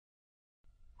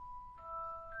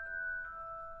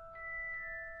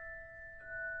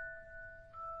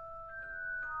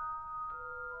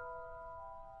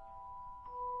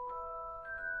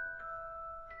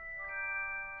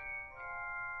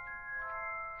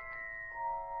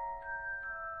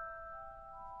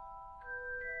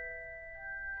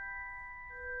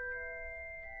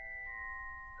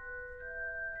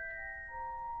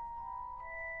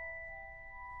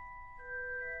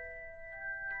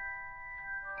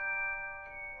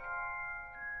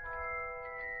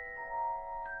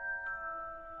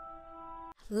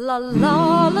La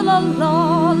la la la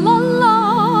la la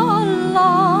la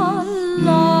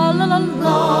la la la la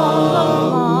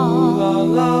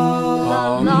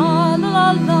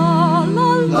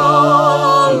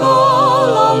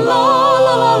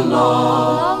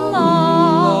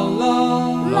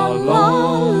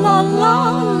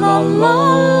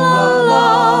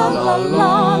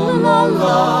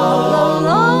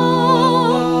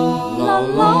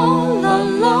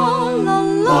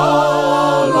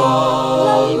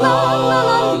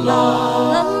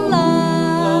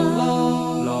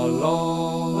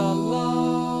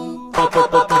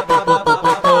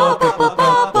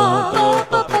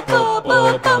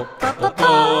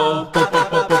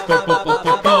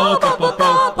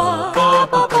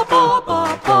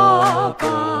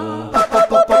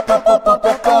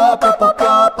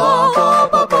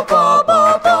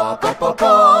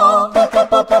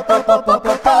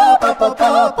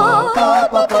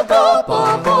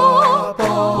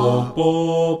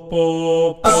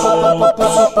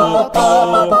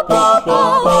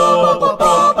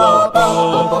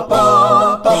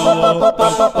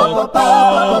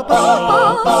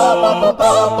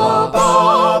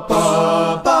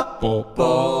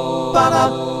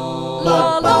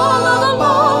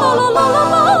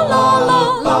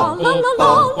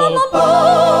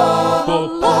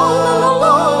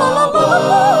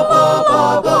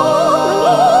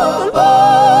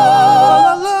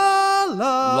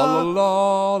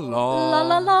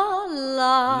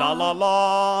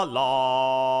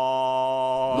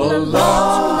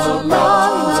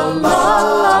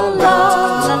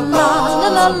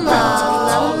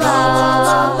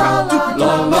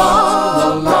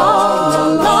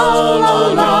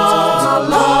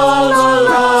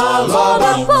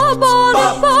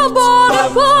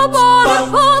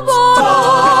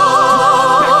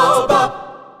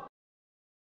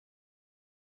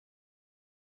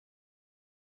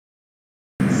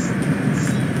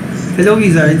Hello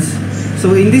Wizards!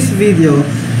 So in this video,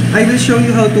 I will show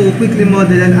you how to quickly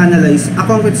model and analyze a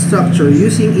concrete structure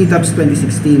using ETABs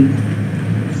 2016.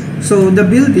 So the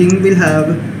building will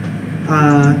have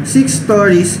 6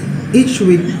 stories, each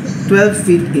with 12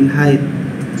 feet in height.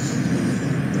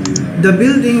 The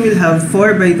building will have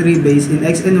 4 by 3 bays in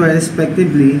X and Y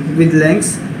respectively, with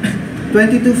lengths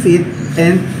 22 feet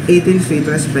and 18 feet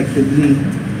respectively.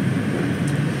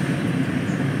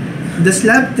 The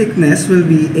slab thickness will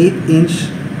be 8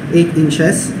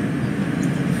 inches,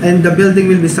 and the building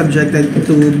will be subjected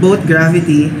to both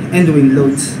gravity and wind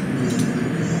loads.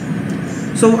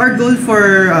 So our goal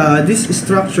for this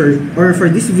structure, or for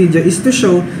this video, is to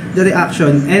show the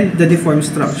reaction and the deformed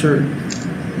structure.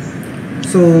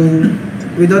 So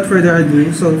without further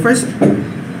ado, so first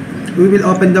we will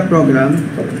open the program.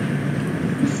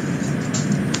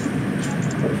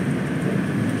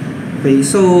 Okay,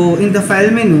 so in the file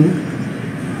menu,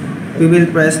 we will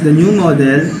press the new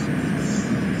model.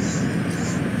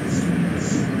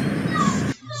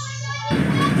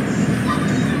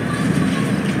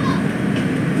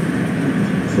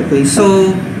 Okay,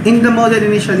 so in the model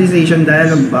initialization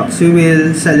dialog box, we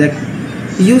will select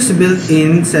use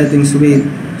built-in settings with.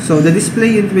 So the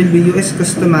display unit will be US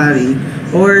customary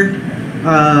or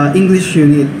English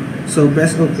unit. So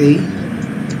press OK.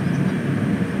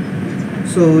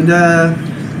 So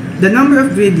the number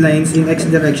of grid lines in X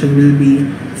direction will be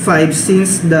 5,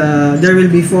 since there will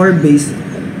be 4 bays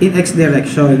in X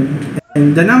direction,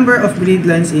 and the number of grid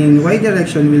lines in Y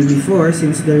direction will be 4,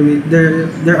 since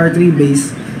there are 3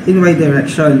 bays in Y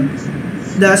direction.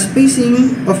 The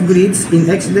spacing of grids in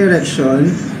X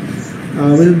direction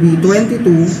will be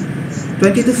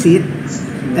 22 feet,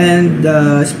 and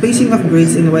the spacing of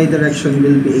grids in Y direction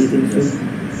will be 18 feet.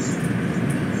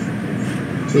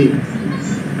 Okay.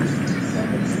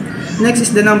 Next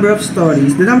is the number of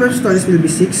stories. The number of stories will be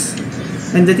 6,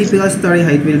 and the typical story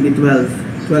height will be 12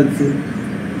 feet.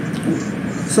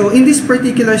 So in this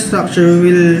particular structure, we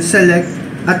will select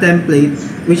a template,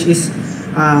 which is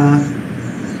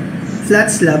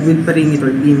flat slab with perimeter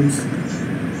beams.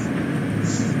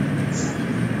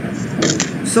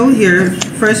 So here,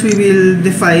 first we will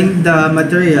define the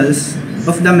materials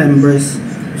of the members.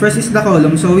 First is the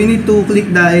column. So we need to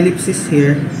click the ellipsis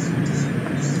here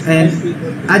and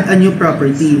add a new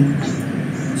property.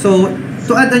 So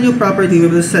to add a new property, we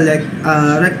will select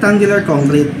rectangular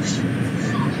concrete.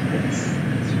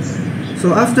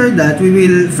 So after that, we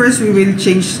will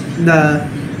change the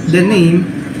name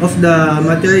of the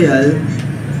material.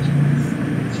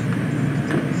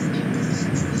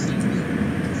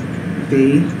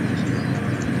 Okay,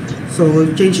 so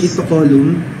we'll change it to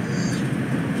column.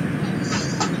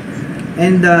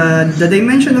 And the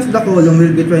dimension of the column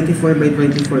will be 24 by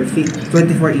 24 feet,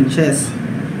 24 inches.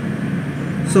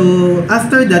 So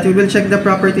after that, we will check the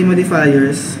property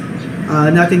modifiers.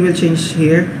 Nothing will change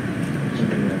here.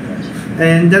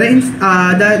 And the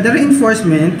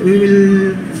reinforcement, we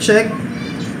will check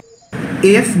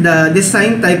if the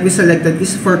design type we selected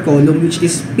is for column, which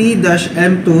is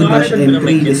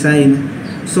P-M2-M3 design.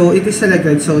 So it is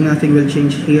selected, so nothing will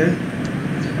change here.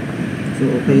 So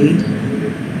okay.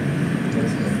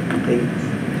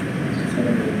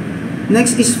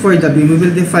 Next is for the beam. We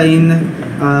will define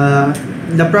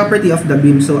the property of the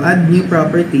beam. So add new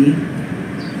property.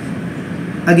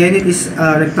 Again, it is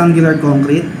rectangular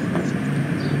concrete.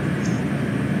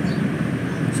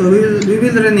 So we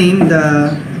will rename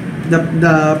the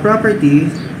property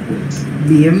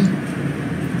beam.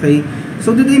 Okay.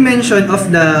 So the dimension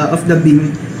of the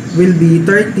beam will be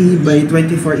 30 by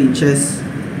 24 inches.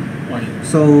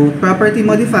 So property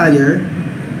modifier,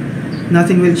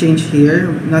 nothing will change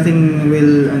here. Nothing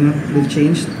will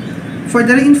change. For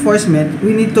the reinforcement,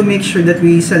 we need to make sure that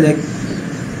we select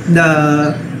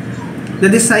the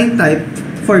design type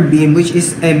for beam, which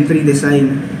is M3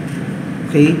 design.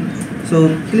 Okay. So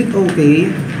click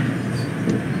OK.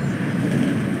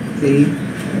 Okay.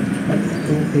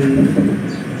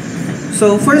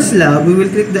 So for slab, we will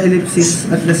click the ellipsis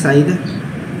at the side,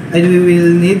 and we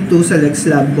will need to select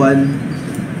slab 1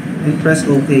 and press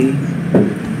OK.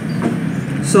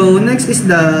 So next is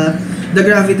the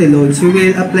gravity loads. We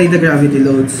will apply the gravity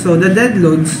loads. So the dead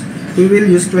loads, we will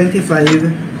use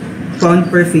 25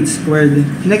 pound per feet squared.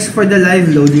 Next, for the live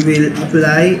load, we will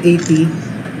apply 80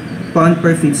 pound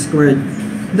per feet squared.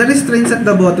 The restraints at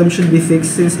the bottom should be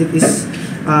fixed since it is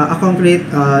a concrete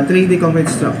 3D concrete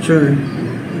structure.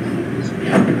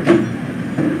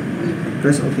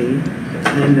 Press OK,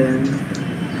 and then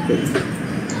okay.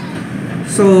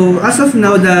 So as of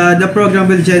now, the program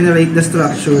will generate the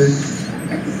structure.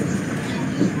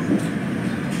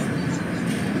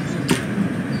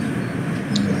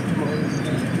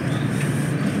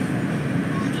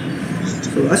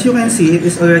 So as you can see, it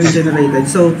is already generated.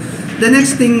 So the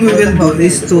next thing we will do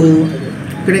is to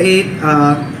create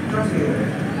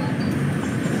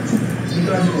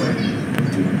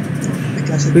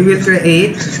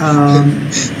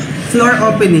floor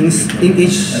openings in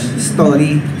each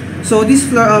story. So these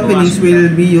floor openings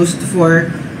will be used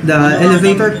for the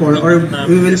elevator core, or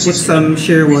we will put some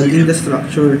shear wall in the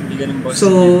structure.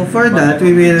 So for that,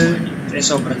 we will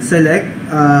select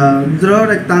draw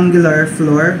rectangular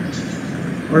floor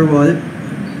or wall.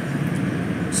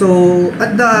 So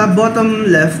at the bottom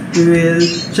left, we will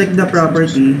check the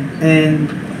property and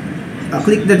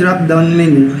click the drop down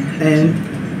menu and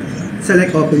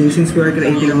select opening, since we are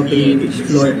creating opening in each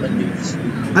floor.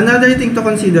 Another thing to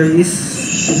consider is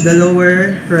the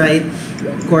lower right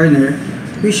corner.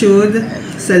 We should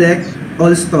select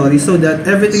all stories so that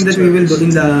everything that we will do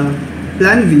in the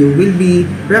plan view will be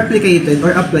replicated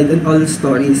or applied on all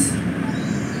stories.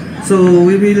 So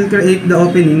we will create the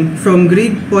opening from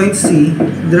grid point C,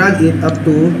 drag it up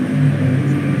to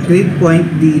grid point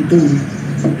D2.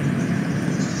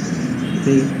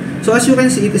 Okay. So as you can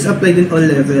see, it is applied in all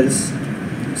levels.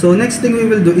 So next thing we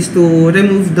will do is to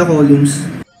remove the columns,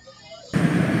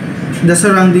 the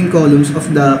surrounding columns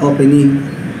of the opening.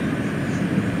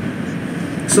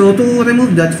 So to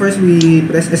remove that, first we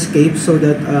press escape so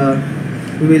that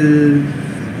we will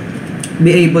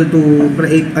be able to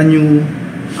create a new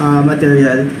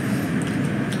material.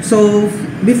 So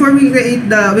before we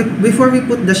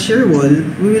put the shear wall,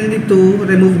 we will need to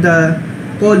remove the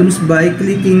columns by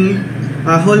clicking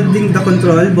holding the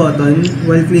control button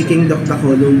while clicking the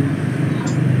column.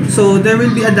 So there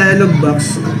will be a dialog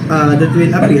box that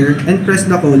will appear, and press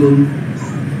the column.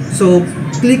 So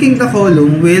clicking the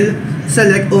column will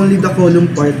select only the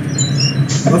column part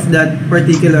of that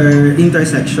particular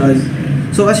intersection.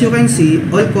 So as you can see,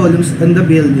 all columns on the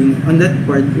building on that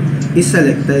part is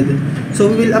selected. So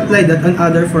we will apply that on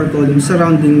other 4 columns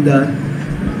surrounding the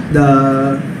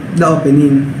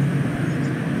opening.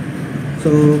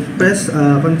 So press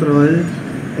control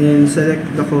and select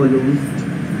the column.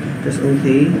 Press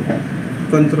OK.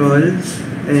 Control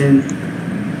and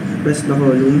press the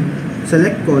column.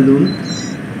 Select column.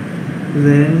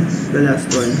 Then the last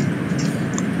one.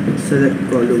 Select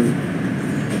column.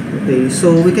 Okay,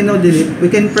 so we can now delete. We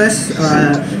can press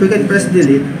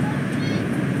delete.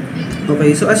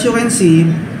 Okay, so as you can see,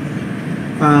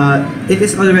 it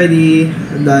is already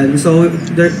done. So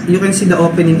there you can see the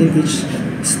opening in each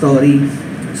story.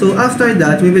 So after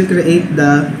that, we will create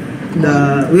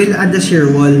we'll add the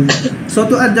shear wall. So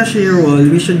to add the shear wall,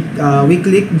 we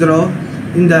click draw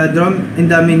in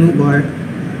the menu bar,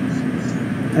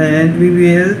 and we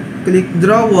will click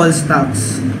draw wall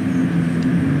stacks.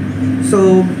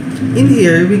 So in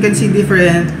here, we can see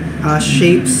different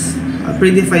shapes,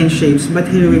 predefined shapes, but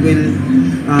here we will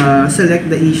select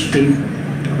the E shape.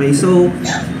 Okay, so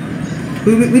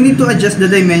we need to adjust the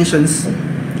dimensions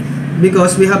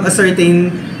because we have a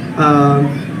certain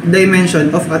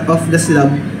dimension of the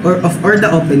slab or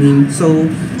the opening. So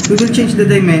we will change the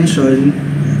dimension.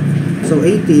 So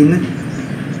 18,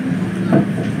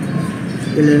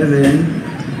 11,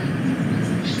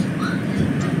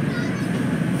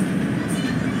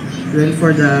 then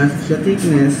for the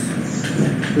thickness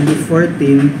will be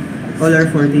 14. All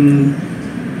are 14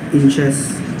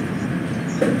 inches.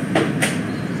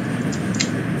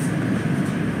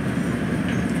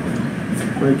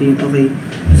 Okay,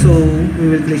 so we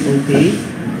will click OK.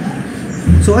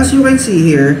 So as you can see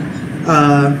here,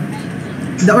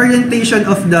 the orientation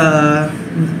of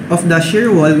the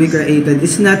shear wall we created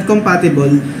is not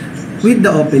compatible with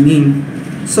the opening.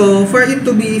 So for it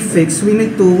to be fixed, we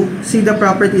need to see the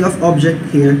property of object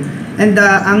here, and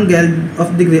the angle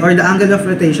of degree or the angle of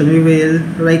rotation, we will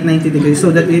write 90 degrees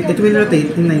so that it will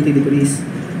rotate in 90 degrees.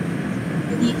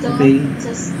 Okay.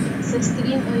 Sa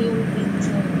screen o yung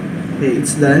picture? Okay,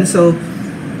 it's done. So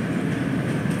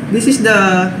this is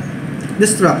the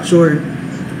structure.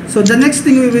 So the next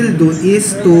thing we will do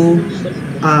is to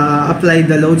apply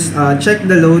the loads, check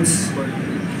the loads.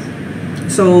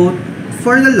 So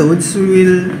for the loads, we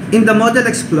will, in the Model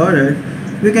Explorer,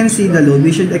 we can see the load.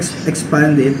 We should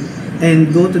expand it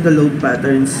and go to the load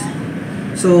patterns.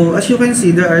 So as you can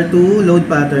see, there are two load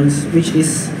patterns, which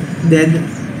is dead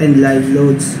and live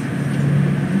loads.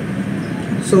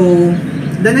 So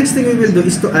the next thing we will do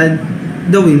is to add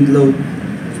the wind load.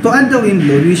 To add the wind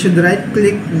load, we should right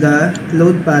click the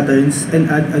load patterns and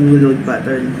add a new load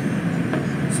pattern.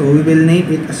 So we will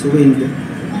name it as wind.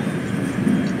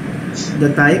 The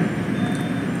type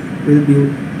will be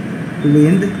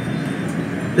wind.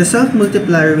 The self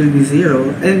multiplier will be 0,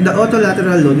 and the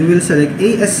autolateral load, we will select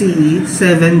ASCE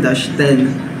 7-10.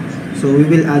 So we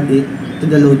will add it to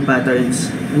the load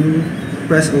patterns and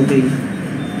press OK.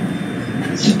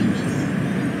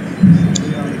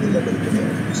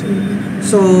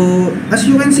 So as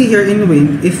you can see here in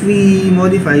wind, if we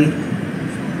modify,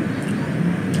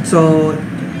 so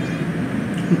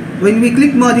when we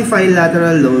click modify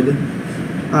lateral load,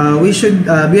 we should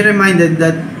be reminded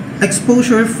that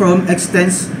exposure from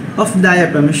extents of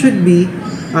diaphragm should be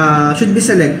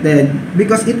selected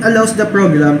because it allows the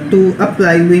program to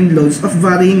apply wind loads of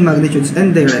varying magnitudes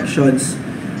and directions.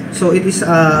 So it is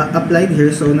applied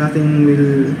here, so we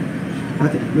will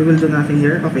do nothing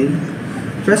here. Okay,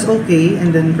 press OK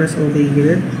and then press OK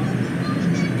here.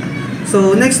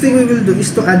 So next thing we will do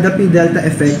is to add the P delta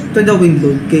effect to the wind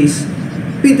load case.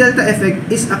 P delta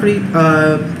effect is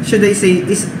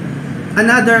is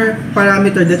another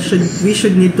parameter that we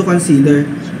should need to consider,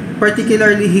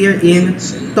 particularly here in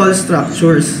tall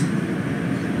structures.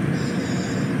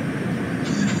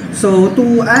 So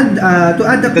to add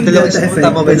the P delta effect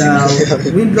to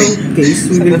the wind load case,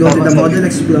 we will go to the Model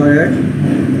Explorer,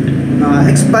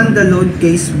 expand the load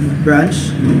case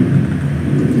branch.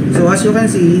 So as you can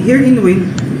see here in wind,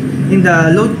 in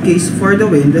the load case for the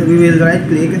wind, we will right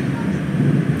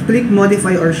click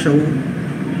modify or show.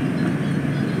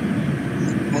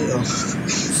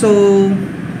 So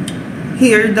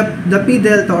here the P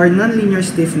delta or nonlinear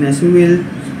stiffness, we will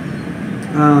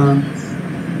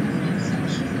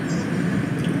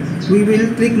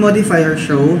click modify or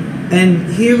show, and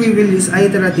here we will use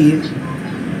iterative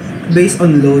based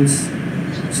on loads.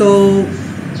 So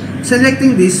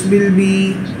selecting this will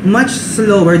be much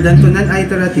slower than to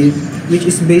non-iterative, which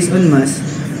is based on mass,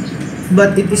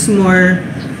 but it is more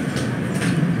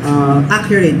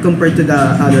accurate compared to the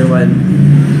other one.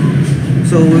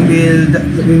 So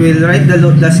we will write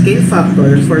the scale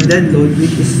factor for dead load,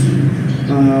 which is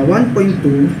 1.2,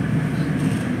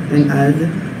 and add.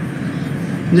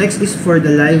 Next is for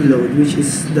the live load, which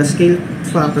is the scale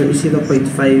factor is 0.5,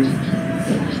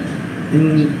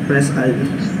 and press add.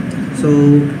 So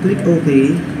click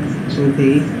OK.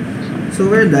 Okay. So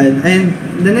we're done, and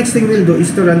the next thing we'll do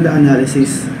is to run the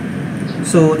analysis.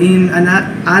 So in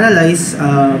analyze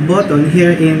button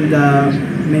here in the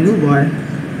menu bar,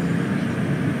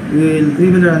 we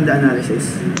will run the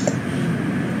analysis.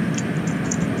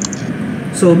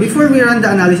 So before we run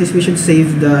the analysis, we should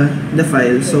save the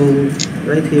file. So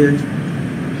right here,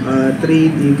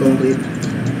 3D concrete,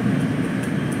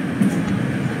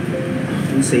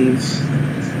 and save.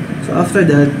 So after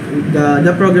that,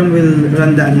 the program will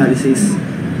run the analysis.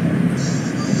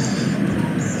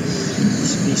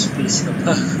 Please.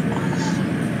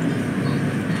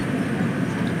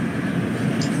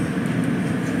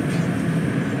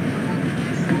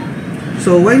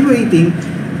 So while waiting,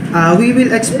 we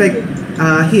will expect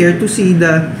here to see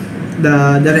the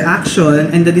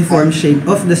reaction and the deformed shape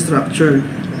of the structure.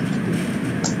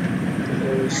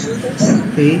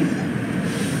 Okay.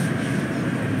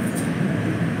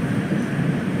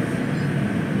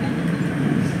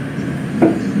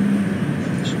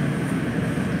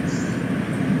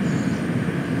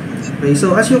 Okay,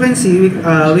 so as you can see,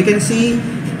 we can see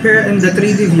here in the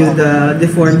 3D view the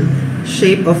deformed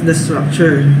shape of the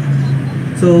structure.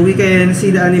 So we can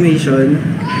see the animation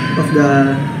of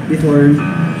the deformed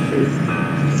shape.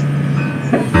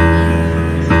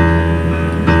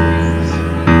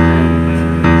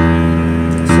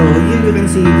 So here you can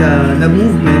see the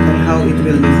movement and how it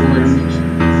will deform.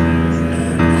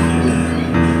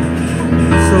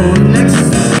 So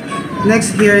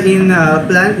next here in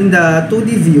the 2D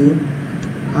view,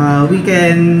 we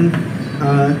can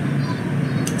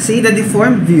see the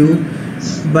deformed view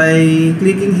by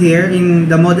clicking here in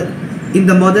the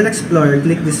model explorer.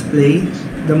 Click display,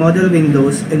 the model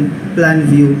windows, and plan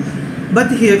view.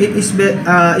 But here it is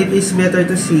better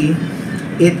to see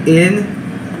it in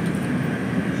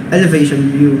elevation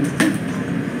view.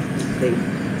 Okay.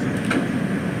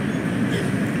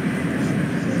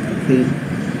 Okay.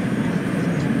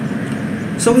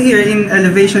 So here in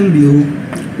elevation view,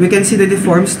 we can see the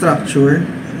deformed structure.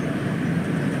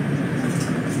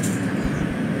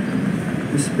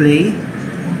 Display.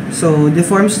 So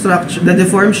deformed structure, the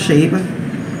deformed shape.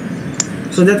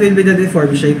 So that will be the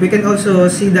deformed shape. We can also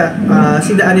see the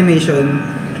animation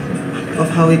of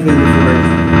how it will deform.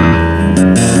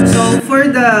 So for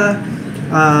the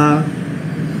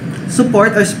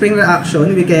support or spring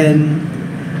reaction, we can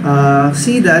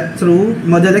see that through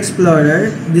model explorer,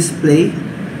 display,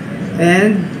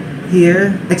 and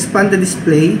here expand the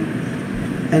display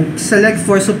and select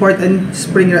for support and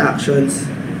spring reactions.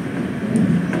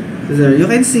 There you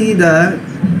can see the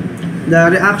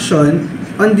reaction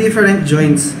on different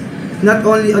joints, not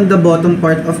only on the bottom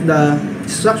part of the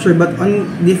structure but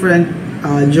on different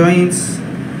joints.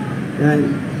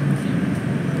 Yan.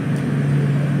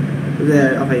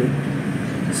 There, okay.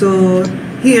 So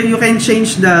here you can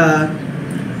change the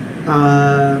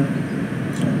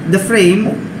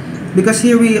frame, because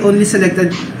here we only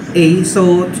selected A.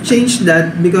 So to change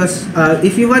that, because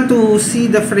if you want to see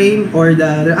the frame or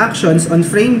the reactions on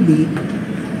frame B,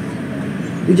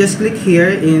 you just click here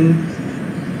in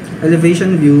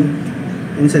elevation view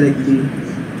and select B.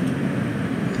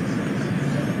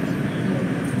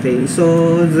 Okay,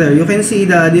 so there you can see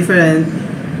the different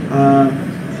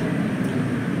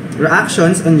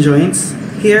reactions on joints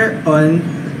here on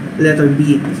letter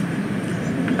B.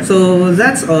 So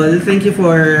that's all. Thank you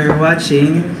for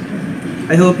watching.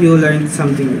 I hope you learned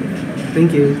something.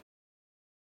 Thank you.